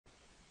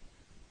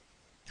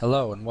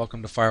Hello and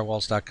welcome to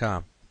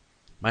Firewalls.com.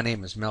 My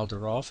name is Mel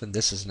DeRolf and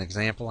this is an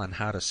example on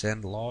how to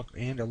send log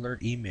and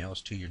alert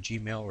emails to your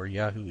Gmail or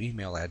Yahoo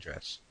email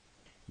address.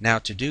 Now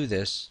to do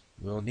this,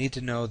 we'll need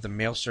to know the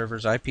mail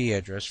server's IP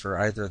address for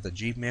either the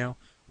Gmail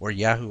or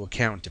Yahoo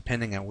account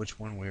depending on which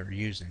one we are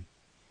using.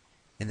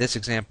 In this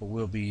example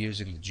we'll be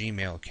using the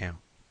Gmail account.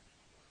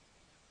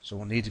 So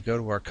we'll need to go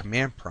to our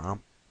command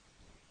prompt,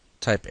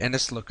 type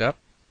nslookup,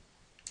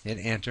 hit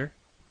enter.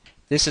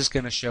 This is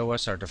going to show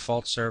us our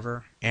default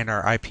server and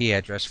our IP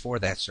address for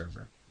that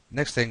server.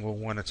 Next thing we'll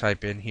want to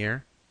type in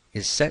here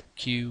is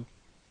setq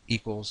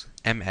equals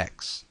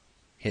mx.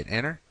 Hit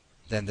enter.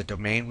 Then the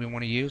domain we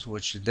want to use,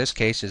 which in this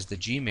case is the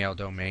Gmail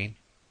domain,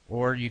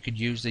 or you could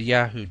use the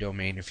Yahoo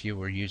domain if you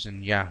were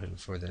using Yahoo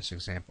for this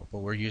example. But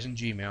we're using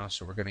Gmail,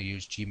 so we're going to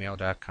use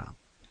gmail.com.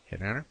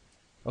 Hit enter.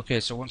 Okay,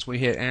 so once we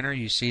hit enter,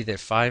 you see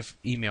that 5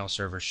 email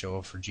servers show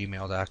up for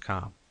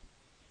gmail.com.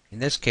 In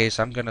this case,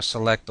 I'm going to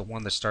select the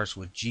one that starts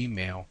with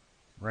Gmail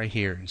right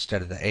here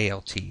instead of the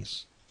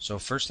ALTs. So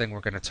first thing we're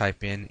going to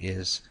type in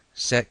is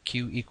setq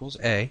equals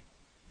A,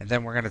 and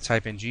then we're going to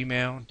type in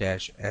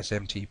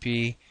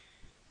gmail-smtp,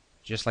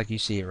 just like you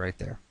see it right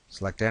there.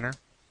 Select enter,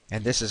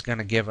 and this is going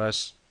to give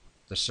us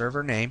the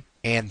server name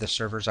and the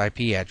server's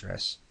IP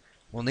address.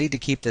 We'll need to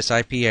keep this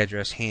IP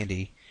address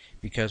handy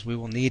because we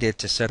will need it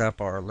to set up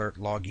our alert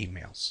log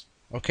emails.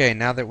 Okay,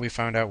 now that we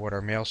found out what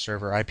our mail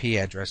server IP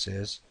address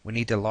is, we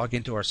need to log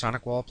into our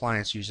SonicWall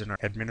appliance using our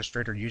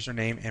administrator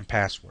username and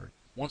password.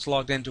 Once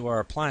logged into our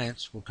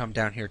appliance, we'll come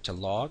down here to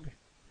Log,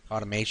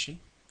 Automation,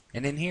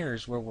 and in here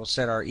is where we'll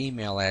set our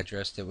email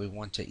address that we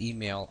want to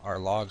email our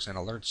logs and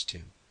alerts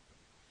to.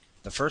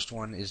 The first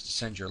one is to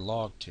send your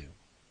log to,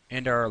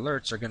 and our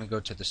alerts are going to go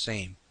to the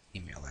same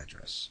email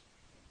address.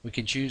 We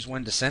can choose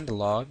when to send a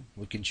log.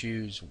 We can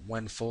choose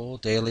when full,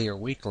 daily, or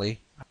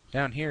weekly.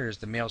 Down here is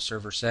the mail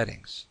server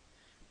settings.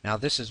 Now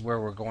this is where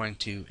we're going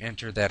to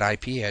enter that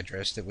IP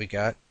address that we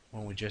got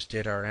when we just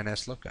did our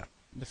nslookup.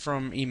 The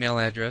from email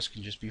address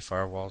can just be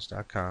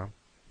Firewalls.com.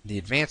 The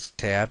advanced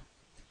tab,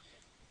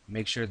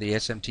 make sure the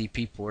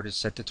SMTP port is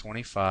set to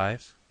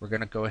 25. We're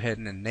going to go ahead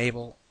and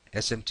enable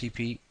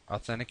SMTP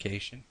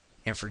authentication.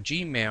 And for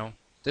Gmail,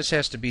 this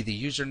has to be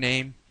the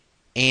username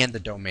and the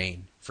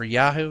domain. For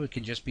Yahoo, it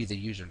can just be the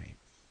username.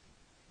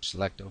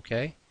 Select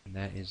OK, and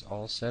that is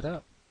all set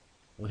up.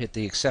 We'll hit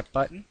the accept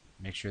button.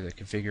 Make sure the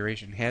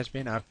configuration has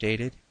been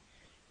updated,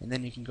 and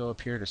then you can go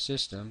up here to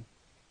System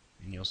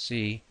and you'll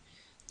see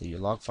that your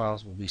log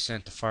files will be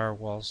sent to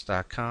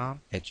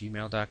firewalls.com at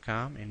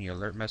gmail.com and your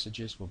alert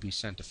messages will be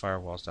sent to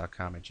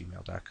firewalls.com at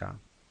gmail.com.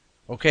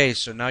 Okay,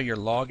 so now your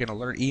log and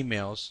alert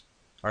emails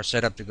are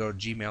set up to go to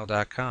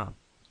gmail.com.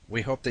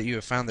 We hope that you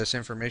have found this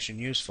information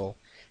useful,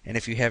 and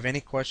if you have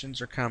any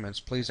questions or comments,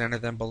 please enter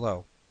them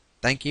below.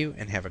 Thank you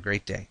and have a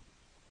great day.